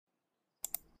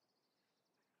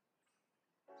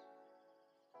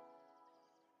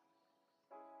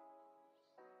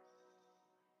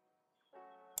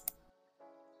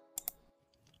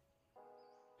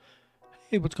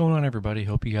Hey, what's going on, everybody?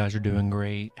 Hope you guys are doing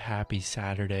great. Happy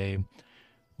Saturday.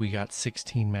 We got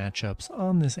 16 matchups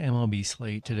on this MLB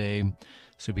slate today,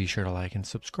 so be sure to like and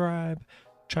subscribe.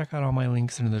 Check out all my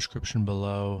links in the description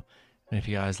below. And if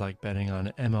you guys like betting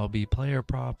on MLB player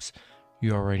props,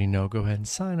 you already know, go ahead and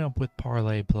sign up with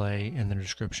Parlay Play in the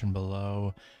description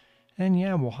below. And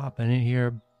yeah, we'll hop in it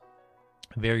here.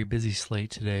 Very busy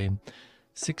slate today.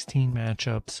 16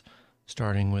 matchups,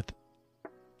 starting with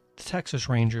the Texas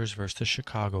Rangers versus the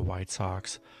Chicago White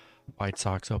Sox. White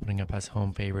Sox opening up as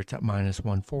home favorites at minus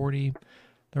 140.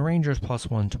 The Rangers plus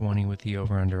 120 with the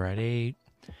over-under at 8.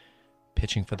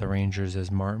 Pitching for the Rangers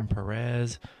is Martin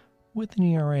Perez with an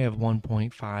ERA of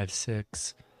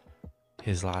 1.56.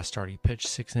 His last start, he pitched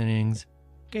 6 innings,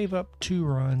 gave up 2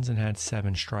 runs, and had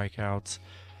 7 strikeouts.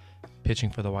 Pitching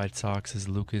for the White Sox is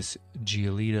Lucas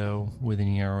Giolito with an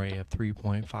ERA of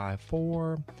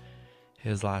 3.54.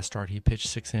 His last start, he pitched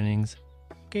 6 innings,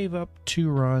 gave up 2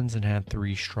 runs, and had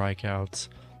 3 strikeouts.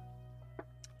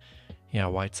 Yeah,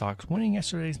 White Sox winning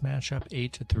yesterday's matchup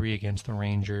 8-3 against the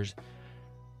Rangers.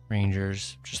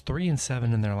 Rangers just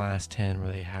 3-7 in their last 10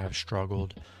 where they have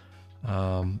struggled.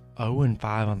 0-5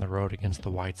 on the road against the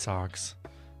White Sox.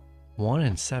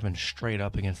 1-7 straight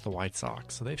up against the White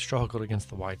Sox. So they've struggled against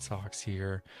the White Sox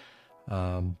here.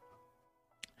 Yeah,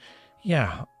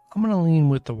 I'm going to lean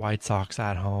with the White Sox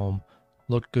at home.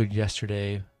 Looked good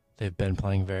yesterday. They've been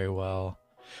playing very well.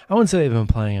 I wouldn't say they've been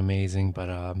playing amazing,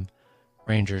 but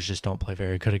Rangers just don't play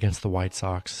very good against the White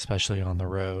Sox, especially on the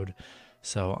road.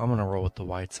 So I'm going to roll with the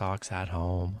White Sox at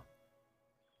home.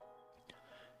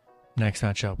 Next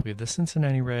matchup, we have the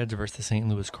Cincinnati Reds versus the St.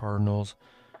 Louis Cardinals.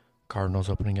 Cardinals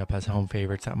opening up as home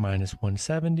favorites at minus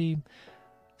 170.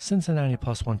 Cincinnati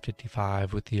plus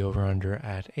 155 with the over-under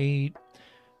at 8.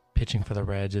 Pitching for the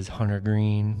Reds is Hunter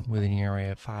Green with an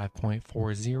ERA of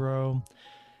 5.40.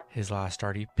 His last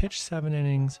start, he pitched 7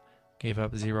 innings, gave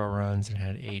up 0 runs, and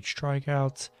had 8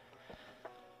 strikeouts.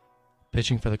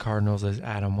 Pitching for the Cardinals is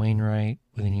Adam Wainwright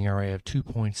with an ERA of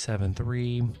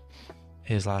 2.73.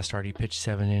 His last start, he pitched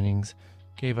 7 innings,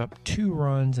 gave up 2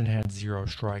 runs, and had 0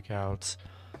 strikeouts.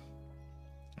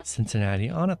 Cincinnati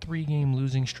on a 3-game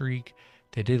losing streak.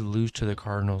 They did lose to the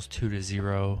Cardinals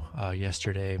 2-0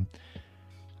 yesterday.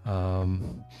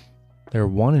 They're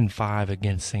 1-5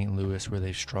 against St. Louis where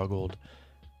they've struggled.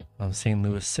 St.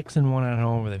 Louis 6-1 at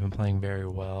home where they've been playing very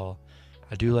well.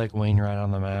 I do like Wainwright on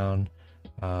the mound.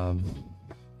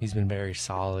 He's been very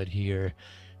solid here.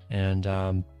 And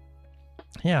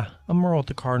yeah, I'm going to roll with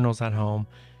the Cardinals at home.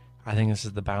 I think this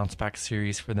is the bounce back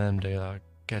series for them to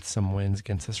get some wins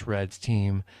against this Reds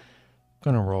team.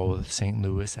 I'm going to roll with St.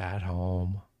 Louis at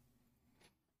home.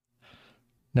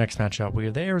 Next matchup, we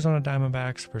have the Arizona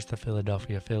Diamondbacks versus the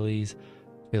Philadelphia Phillies.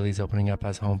 Phillies opening up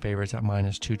as home favorites at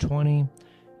minus 220.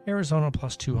 Arizona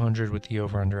plus 200 with the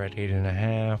over-under at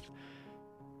 8.5.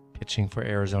 Pitching for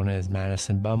Arizona is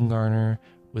Madison Bumgarner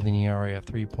with an ERA of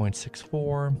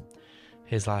 3.64.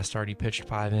 His last start, he pitched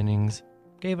 5 innings,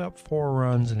 gave up 4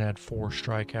 runs, and had 4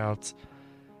 strikeouts.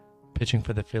 Pitching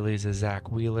for the Phillies is Zach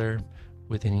Wheeler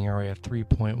with an ERA of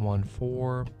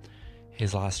 3.14.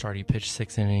 His last start, he pitched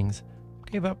 6 innings,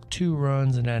 gave up 2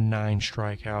 runs, and had 9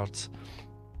 strikeouts.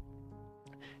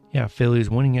 Yeah, Phillies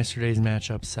winning yesterday's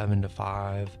matchup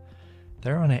 7-5.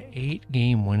 They're on an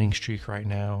 8-game winning streak right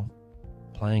now,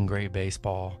 playing great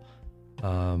baseball.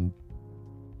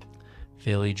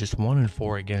 Philly just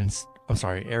 1-4 against,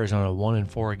 Arizona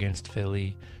 1-4 against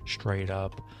Philly straight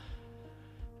up.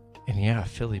 And yeah,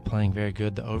 Philly playing very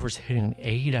good. The over's hitting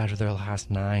 8 out of their last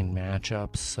 9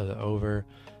 matchups, so the over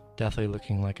definitely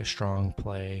looking like a strong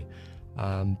play.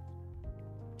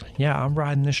 Yeah, I'm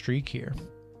riding the streak here.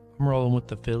 I'm rolling with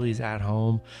the Phillies at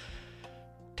home.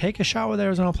 Take a shot with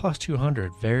Arizona plus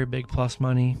 200. Very big plus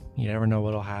money. You never know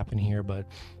what'll happen here, but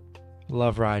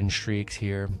love riding streaks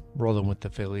here. Rolling with the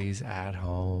Phillies at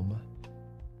home.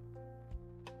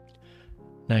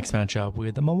 Next matchup, we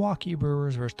have the Milwaukee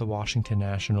Brewers versus the Washington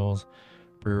Nationals.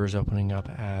 Brewers opening up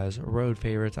as road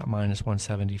favorites at minus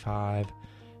 175.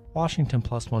 Washington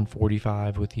plus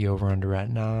 145 with the over-under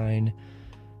at 9.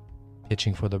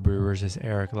 Pitching for the Brewers is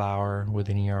Eric Lauer with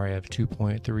an ERA of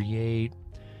 2.38.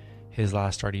 His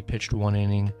last start, he pitched 1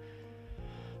 inning.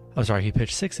 He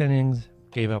pitched 6 innings,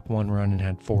 gave up 1 run, and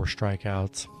had 4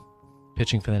 strikeouts.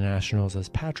 Pitching for the Nationals is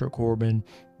Patrick Corbin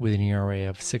with an ERA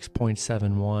of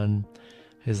 6.71.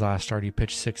 His last start, he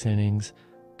pitched 6 innings,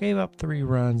 gave up 3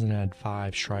 runs, and had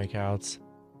 5 strikeouts.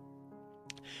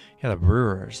 Yeah, the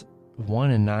Brewers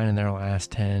 1-9 in their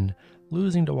last 10,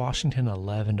 losing to Washington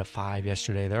 11-5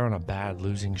 yesterday. They're on a bad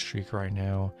losing streak right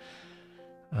now.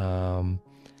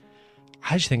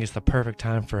 I just think it's the perfect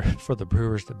time for the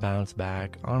Brewers to bounce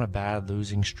back on a bad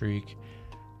losing streak.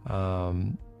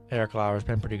 Eric Lauer's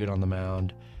been pretty good on the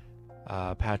mound.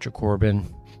 Patrick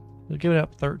Corbin giving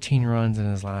up 13 runs in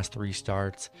his last 3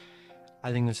 starts.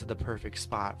 I think this is the perfect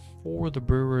spot for the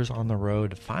Brewers on the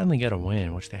road to finally get a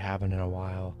win, which they haven't in a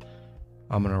while.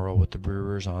 I'm going to roll with the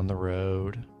Brewers on the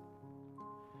road.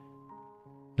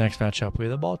 Next matchup, we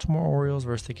have the Baltimore Orioles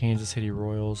versus the Kansas City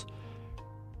Royals.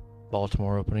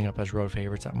 Baltimore opening up as road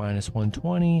favorites at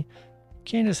 -120.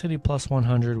 Kansas City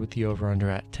 +100 with the over-under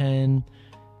at 10.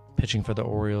 Pitching for the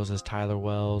Orioles is Tyler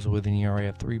Wells with an ERA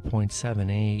of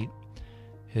 3.78.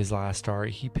 His last start,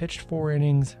 he pitched 4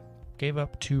 innings, gave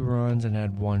up 2 runs, and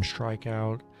had 1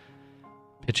 strikeout.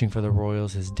 Pitching for the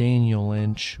Royals is Daniel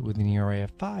Lynch with an ERA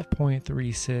of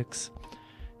 5.36.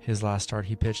 His last start,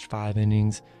 he pitched 5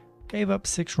 innings, gave up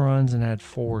 6 runs, and had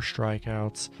 4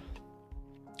 strikeouts.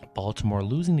 Baltimore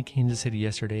losing to Kansas City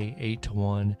yesterday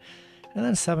 8-1 and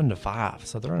then 7-5.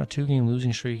 So they're on a 2-game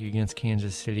losing streak against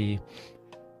Kansas City.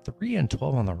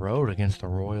 3-12 on the road against the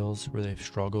Royals, where they've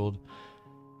struggled.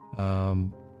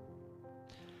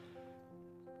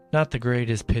 Not the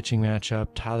greatest pitching matchup.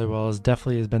 Tyler Wells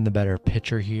definitely has been the better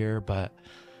pitcher here, but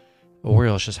the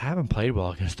Orioles just haven't played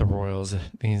well against the Royals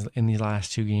in these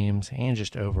last 2 games and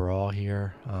just overall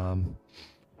here. I'm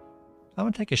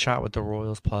going to take a shot with the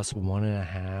Royals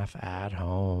 +1.5 at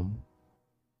home.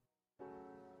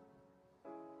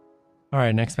 All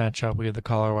right, next matchup, we have the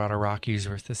Colorado Rockies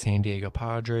versus the San Diego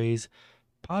Padres.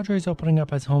 Padres opening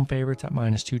up as home favorites at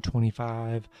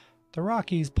 -225. The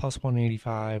Rockies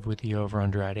 +185 with the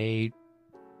over-under at 8.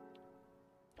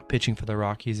 Pitching for the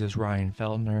Rockies is Ryan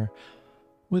Feltner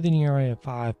with an ERA of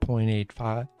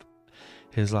 5.85.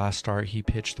 His last start, he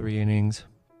pitched 3 innings,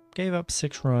 gave up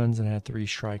 6 runs, and had 3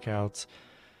 strikeouts.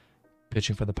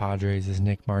 Pitching for the Padres is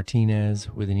Nick Martinez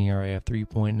with an ERA of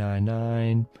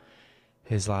 3.99.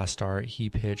 His last start, he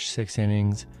pitched 6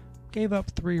 innings, gave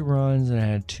up 3 runs, and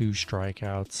had 2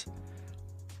 strikeouts.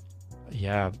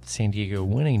 Yeah, San Diego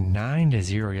winning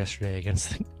 9-0 yesterday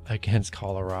against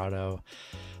Colorado.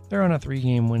 They're on a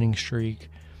 3-game winning streak.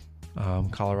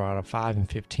 Colorado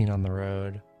 5-15 on the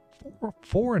road,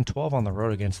 4-12 on the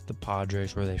road against the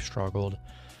Padres, where they've struggled.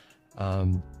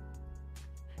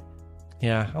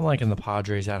 Yeah, I'm liking the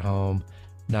Padres at home.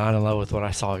 Not in love with what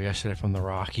I saw yesterday from the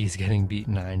Rockies getting beat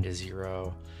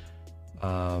 9-0.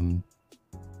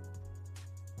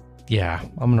 Yeah,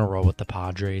 I'm gonna roll with the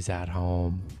Padres at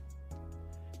home.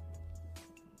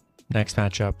 Next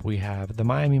matchup, we have the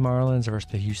Miami Marlins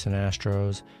versus the Houston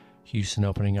Astros. Houston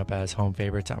opening up as home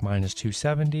favorites at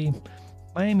 -270.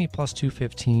 Miami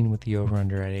 +215 with the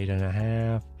over-under at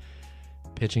 8.5.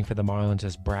 Pitching for the Marlins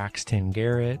is Braxton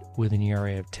Garrett with an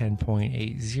ERA of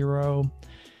 10.80.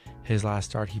 His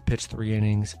last start, he pitched 3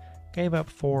 innings, gave up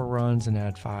 4 runs, and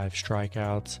had 5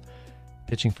 strikeouts.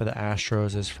 Pitching for the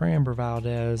Astros is Framber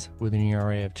Valdez with an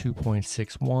ERA of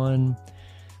 2.61.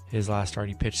 His last start,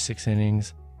 he pitched 6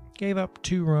 innings, gave up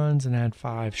 2 runs, and had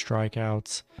 5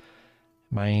 strikeouts.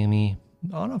 Miami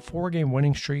on a 4-game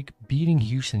winning streak, beating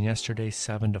Houston yesterday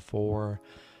 7-4.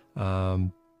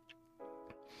 They're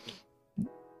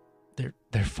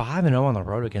 5-0 on the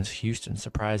road against Houston,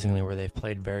 surprisingly, where they've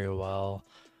played very well.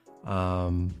 I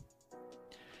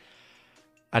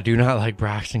do not like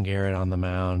Braxton Garrett on the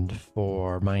mound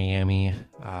for Miami.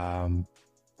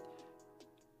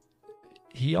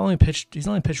 He's only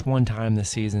pitched 1 time this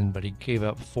season, but he gave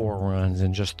up 4 runs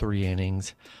in just 3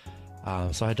 innings.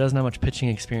 So he doesn't have much pitching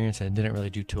experience and didn't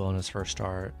really do too well in his first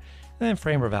start. And then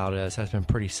Framber Valdez has been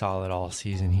pretty solid all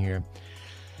season here.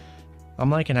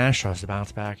 I'm liking Astros to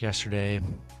bounce back yesterday.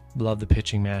 Love the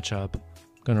pitching matchup.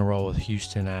 Gonna roll with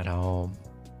Houston at home.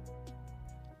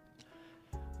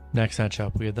 Next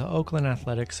matchup, we have the Oakland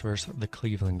Athletics versus the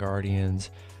Cleveland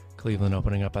Guardians. Cleveland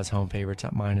opening up as home favorites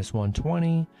at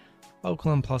 -120.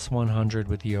 Oakland +100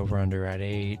 with the over-under at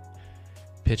 8.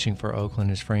 Pitching for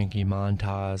Oakland is Frankie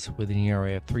Montas with an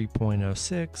ERA of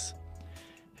 3.06.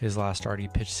 His last start, he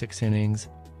pitched 6 innings,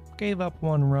 gave up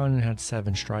 1 run, and had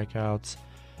 7 strikeouts.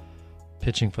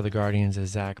 Pitching for the Guardians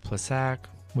is Zach Plesac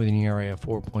with an ERA of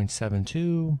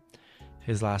 4.72.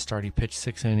 His last start, he pitched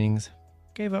 6 innings,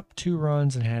 gave up 2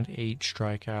 runs, and had 8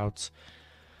 strikeouts.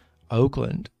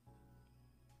 Oakland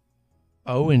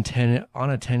 0-10 on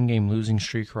a 10-game losing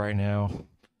streak right now.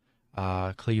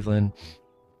 Cleveland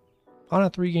on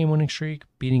a 3-game winning streak,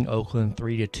 beating Oakland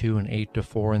 3-2 and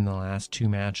 8-4 in the last 2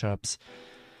 matchups.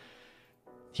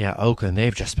 Yeah, Oakland,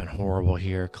 they've just been horrible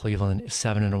here. Cleveland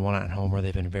 7-1 at home, where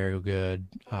they've been very good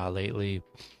lately.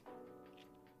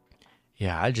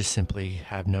 Yeah, I just simply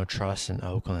have no trust in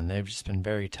Oakland. They've just been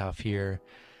very tough here.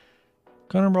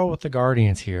 Gonna roll with the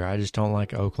Guardians here. I just don't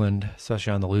like Oakland,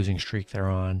 especially on the losing streak they're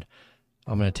on.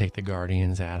 I'm gonna take the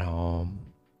Guardians at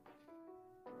home.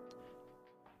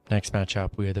 Next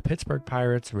matchup, we have the Pittsburgh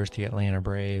Pirates versus the Atlanta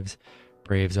Braves.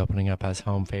 Braves opening up as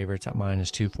home favorites at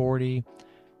minus 240.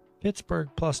 Pittsburgh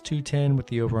plus 210 with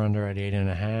the over-under at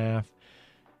 8.5.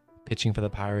 Pitching for the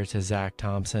Pirates is Zach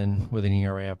Thompson with an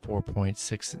ERA of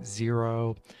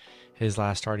 4.60. His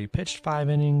last start, he pitched 5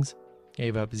 innings,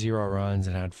 gave up 0 runs,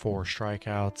 and had 4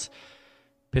 strikeouts.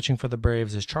 Pitching for the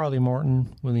Braves is Charlie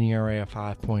Morton with an ERA of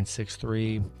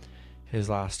 5.63. His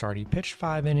last start, he pitched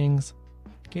 5 innings,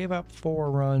 gave up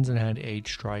 4 runs, and had 8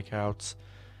 strikeouts.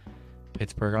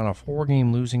 Pittsburgh on a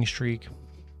 4-game losing streak.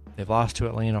 They've lost to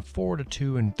Atlanta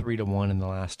 4-2 and 3-1 in the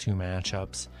last 2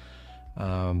 matchups.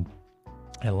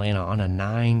 Atlanta on a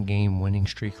 9-game winning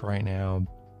streak right now,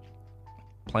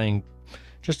 playing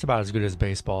just about as good as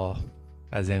baseball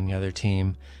as any other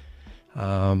team.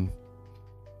 Charlie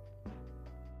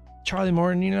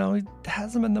Morton, he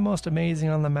hasn't been the most amazing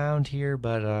on the mound here,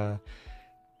 but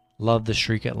love the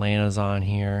streak Atlanta's on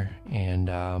here, and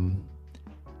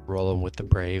rolling with the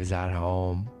Braves at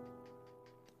home.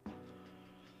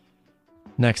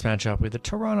 Next matchup, we have the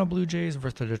Toronto Blue Jays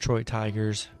versus the Detroit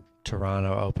Tigers.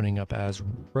 Toronto opening up as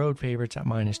road favorites at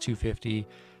minus 250.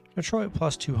 Detroit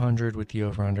plus 200 with the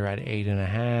over-under at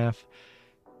 8.5.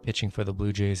 Pitching for the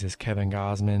Blue Jays is Kevin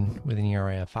Gausman with an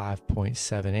ERA of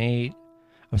 2.78.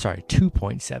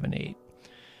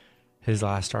 His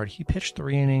last start, he pitched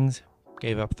 3 innings,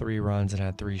 gave up 3 runs, and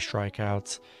had 3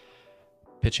 strikeouts.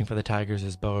 Pitching for the Tigers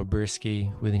is Bo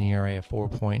Brisky with an ERA of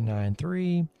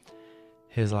 4.93.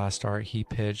 His last start, he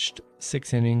pitched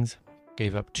 6 innings,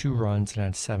 gave up 2 runs, and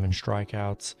had 7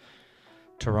 strikeouts.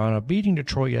 Toronto beating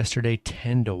Detroit yesterday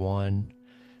 10-1.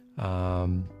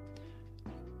 8-1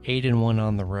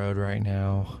 on the road right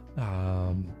now.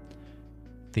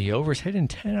 The over's hitting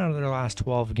 10 out of their last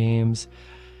 12 games.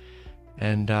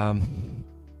 And loving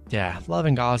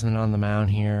Gausman on the mound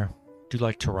here. Do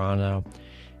like Toronto.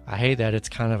 I hate that it's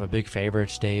kind of a big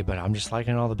favorites day, but I'm just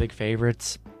liking all the big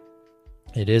favorites.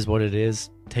 It is what it is.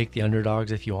 Take the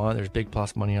underdogs if you want. There's big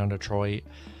plus money on Detroit.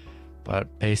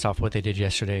 But based off what they did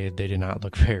yesterday, they did not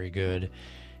look very good.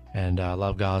 And I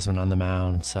love Gausman on the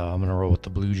mound, so I'm going to roll with the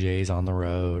Blue Jays on the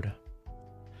road.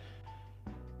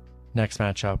 Next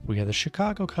matchup, we have the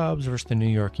Chicago Cubs versus the New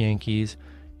York Yankees.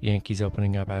 Yankees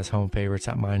opening up as home favorites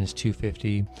at minus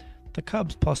 250. The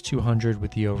Cubs plus 200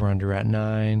 with the over-under at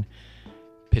 9.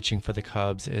 Pitching for the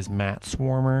Cubs is Matt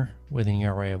Swarmer with an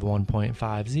ERA of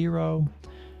 1.50.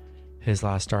 His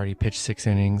last start, he pitched 6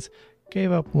 innings,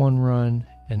 gave up 1 run,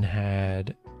 and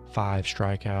had 5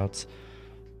 strikeouts.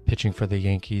 Pitching for the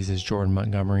Yankees is Jordan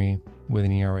Montgomery with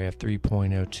an ERA of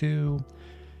 3.02.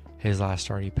 His last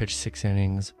start, he pitched 6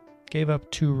 innings, gave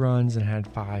up 2 runs, and had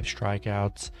 5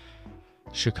 strikeouts.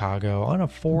 Chicago on a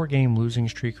 4-game losing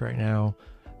streak right now,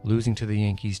 losing to the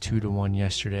Yankees 2-1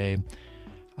 yesterday.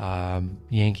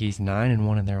 Yankees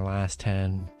 9-1 in their last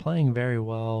 10, playing very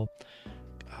well.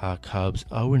 Cubs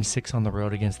 0-6 on the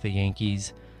road against the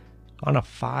Yankees, on a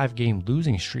 5-game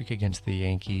losing streak against the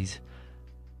Yankees.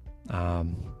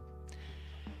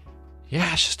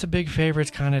 It's just a big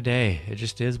favorites kind of day. It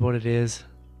just is what it is.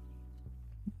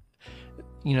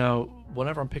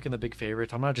 Whenever I'm picking the big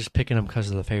favorites, I'm not just picking them because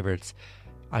of the favorites.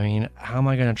 I mean, how am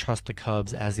I going to trust the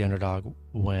Cubs as the underdog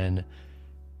when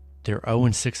they're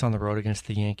 0-6 on the road against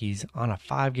the Yankees, on a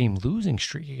 5-game losing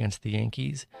streak against the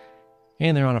Yankees,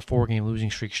 and they're on a 4-game losing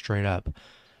streak straight up?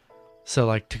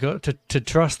 So, to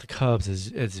trust the Cubs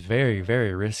is very,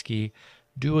 very risky.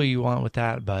 Do what you want with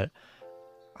that, but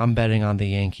I'm betting on the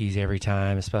Yankees every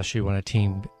time, especially when a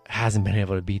team hasn't been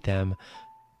able to beat them.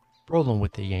 Rolling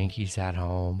with the Yankees at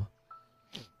home.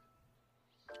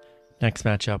 Next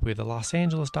matchup, we have the Los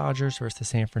Angeles Dodgers versus the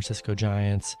San Francisco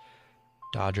Giants.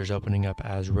 Dodgers opening up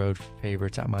as road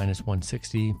favorites at minus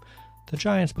 160. The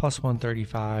Giants plus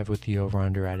 135 with the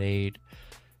over-under at 8.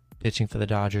 Pitching for the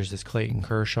Dodgers is Clayton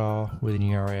Kershaw with an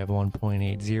ERA of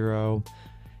 1.80.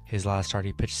 His last start,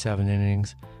 he pitched 7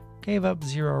 innings, gave up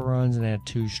 0 runs, and had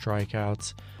 2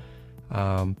 strikeouts.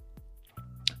 I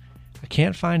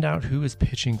can't find out who is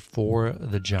pitching for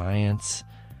the Giants,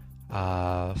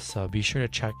 so be sure to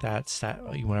check that stat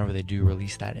whenever they do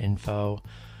release that info.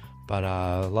 But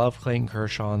love Clayton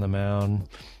Kershaw on the mound.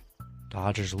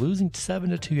 Dodgers losing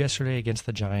 7-2 yesterday against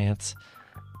the Giants.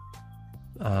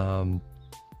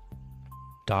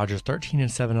 Dodgers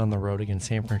 13-7 on the road against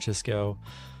San Francisco.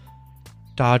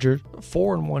 Dodgers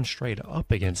 4-1 straight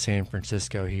up against San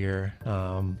Francisco here.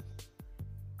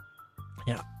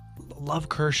 Love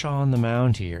Kershaw on the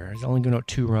mound here. He's only given up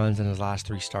 2 runs in his last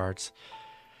 3 starts.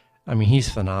 I mean, he's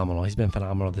phenomenal. He's been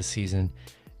phenomenal this season.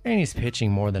 And he's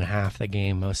pitching more than half the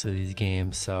game most of these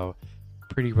games. So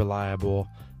pretty reliable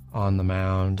on the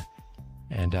mound.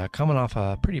 And coming off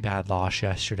a pretty bad loss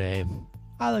yesterday,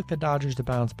 I like the Dodgers to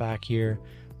bounce back here.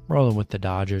 Rolling with the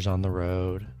Dodgers on the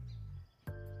road.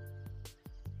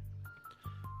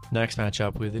 Next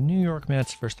matchup, we have the New York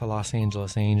Mets versus the Los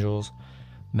Angeles Angels.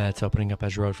 Mets opening up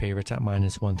as road favorites at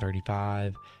minus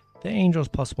 135. The Angels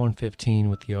plus 115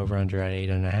 with the over-under at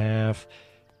 8.5.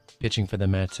 Pitching for the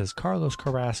Mets is Carlos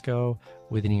Carrasco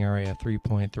with an ERA of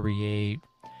 3.38.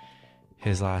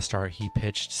 His last start, he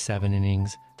pitched 7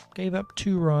 innings, gave up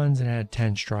 2 runs, and had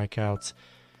 10 strikeouts.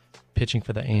 Pitching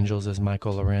for the Angels is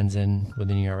Michael Lorenzen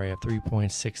with an ERA of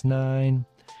 3.69.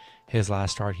 His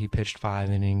last start, he pitched 5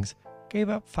 innings, gave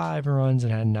up 5 runs,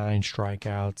 and had 9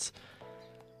 strikeouts.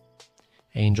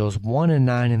 Angels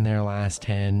 1-9 in their last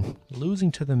 10,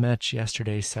 losing to the Mets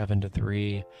yesterday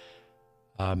 7-3.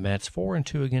 Mets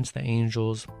 4-2 against the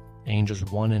Angels. Angels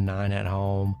 1-9 at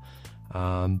home.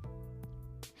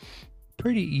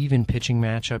 Pretty even pitching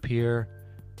matchup here.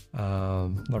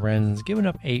 Lorenzen's given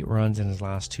up 8 runs in his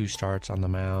last 2 starts on the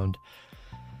mound.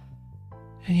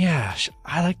 And yeah,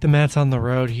 I like the Mets on the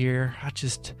road here.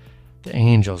 The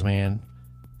Angels, man.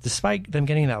 Despite them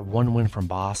getting that 1 win from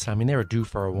Boston, I mean, they were due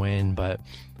for a win, but,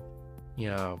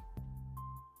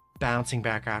 bouncing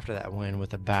back after that win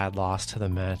with a bad loss to the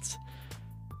Mets.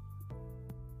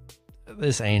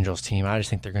 This Angels team, I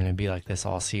just think they're going to be like this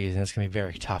all season. It's going to be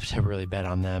very tough to really bet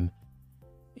on them.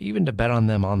 Even to bet on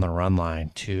them on the run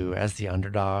line, too, as the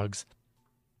underdogs.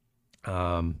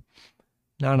 Not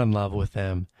in love with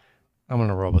them. I'm going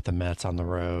to roll with the Mets on the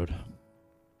road.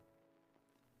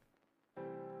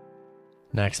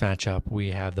 Next matchup,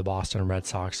 we have the Boston Red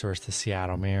Sox versus the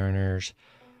Seattle Mariners.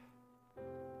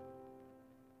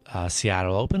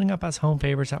 Seattle opening up as home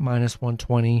favorites at minus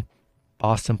 120.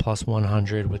 Boston plus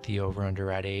 100 with the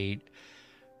over-under at 8.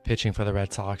 Pitching for the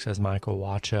Red Sox is Michael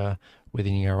Wacha with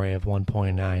an ERA of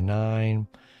 1.99.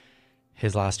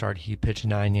 His last start, he pitched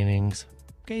 9 innings,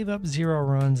 gave up 0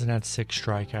 runs, and had 6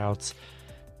 strikeouts.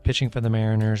 Pitching for the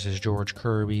Mariners is George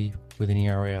Kirby with an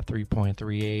ERA of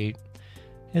 3.38.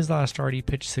 His last start, he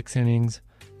pitched 6 innings,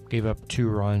 gave up 2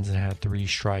 runs, and had 3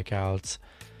 strikeouts.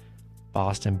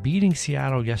 Boston beating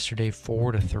Seattle yesterday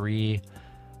 4-3.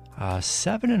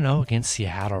 7-0 against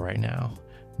Seattle right now.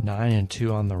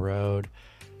 9-2 on the road.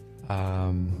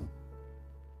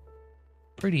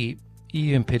 Pretty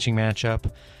even pitching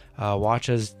matchup.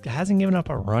 Wacha hasn't given up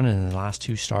a run in the last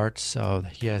 2 starts, so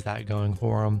he has that going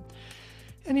for him.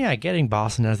 And yeah, getting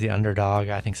Boston as the underdog,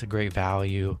 I think is a great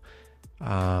value.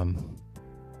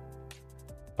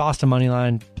 Boston money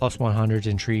line plus 100 is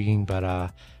intriguing, but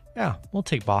yeah, we'll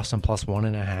take Boston plus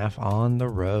 1.5 on the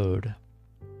road.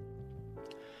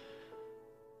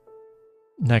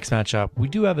 Next matchup, we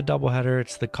do have a doubleheader.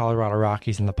 It's the Colorado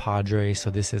Rockies and the Padres,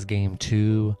 so this is game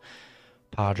 2.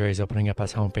 Padres opening up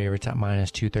as home favorites at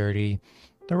minus 230.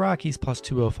 The Rockies plus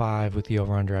 205 with the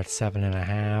over-under at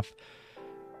 7.5.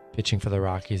 Pitching for the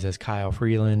Rockies is Kyle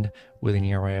Freeland with an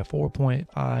ERA of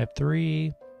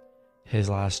 4.53. His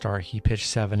last start, he pitched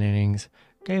 7 innings,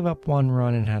 gave up 1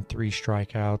 run, and had 3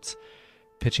 strikeouts.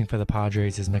 Pitching for the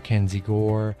Padres is Mackenzie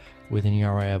Gore with an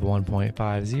ERA of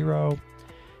 1.50.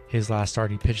 His last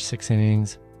start, he pitched 6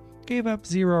 innings, gave up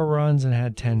 0 runs, and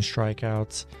had 10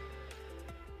 strikeouts.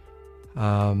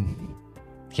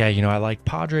 I like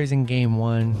Padres in game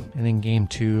 1, and in game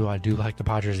 2, I do like the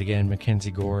Padres again.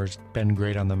 Mackenzie Gore's been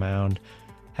great on the mound.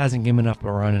 Hasn't given up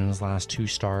a run in his last 2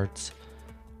 starts.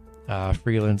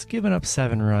 Freeland's given up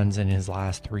 7 runs in his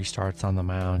last 3 starts on the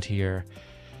mound here.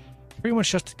 Pretty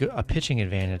much just a pitching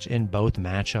advantage in both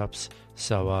matchups.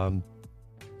 So,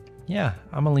 yeah,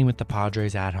 I'm going to lean with the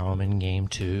Padres at home in game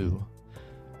 2.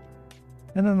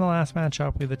 And then the last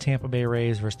matchup, we have the Tampa Bay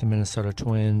Rays versus the Minnesota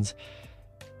Twins.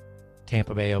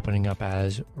 Tampa Bay opening up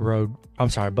as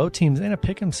both teams in a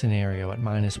pick'em scenario at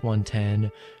minus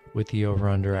 110 with the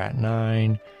over-under at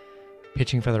 9.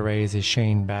 Pitching for the Rays is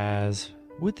Shane Baz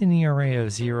with an ERA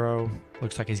of 0.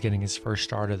 Looks like he's getting his first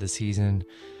start of the season.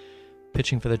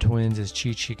 Pitching for the Twins is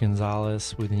Chichi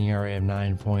Gonzalez with an ERA of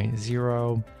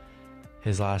 9.0.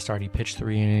 His last start, he pitched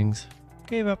 3 innings,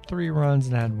 gave up 3 runs,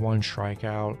 and had 1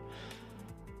 strikeout.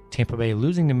 Tampa Bay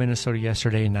losing to Minnesota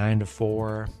yesterday,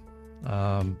 9-4.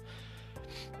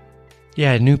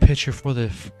 New pitcher for the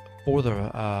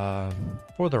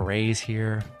Rays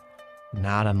here.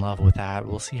 Not in love with that.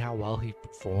 We'll see how well he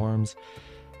performs.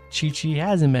 Chichi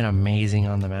hasn't been amazing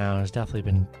on the mound. Has definitely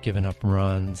been giving up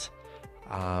runs.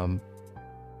 I'm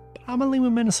gonna lean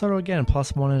with Minnesota again,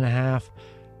 plus 1.5.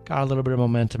 Got a little bit of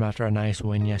momentum after a nice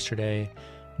win yesterday.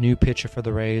 New pitcher for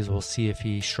the Rays. We'll see if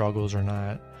he struggles or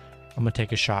not. I'm going to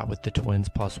take a shot with the Twins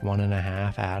plus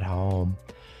 1.5 at home.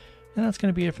 And that's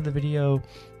going to be it for the video.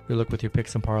 Good luck with your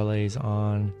picks and parlays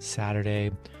on Saturday.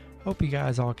 Hope you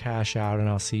guys all cash out, and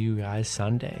I'll see you guys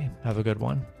Sunday. Have a good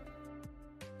one.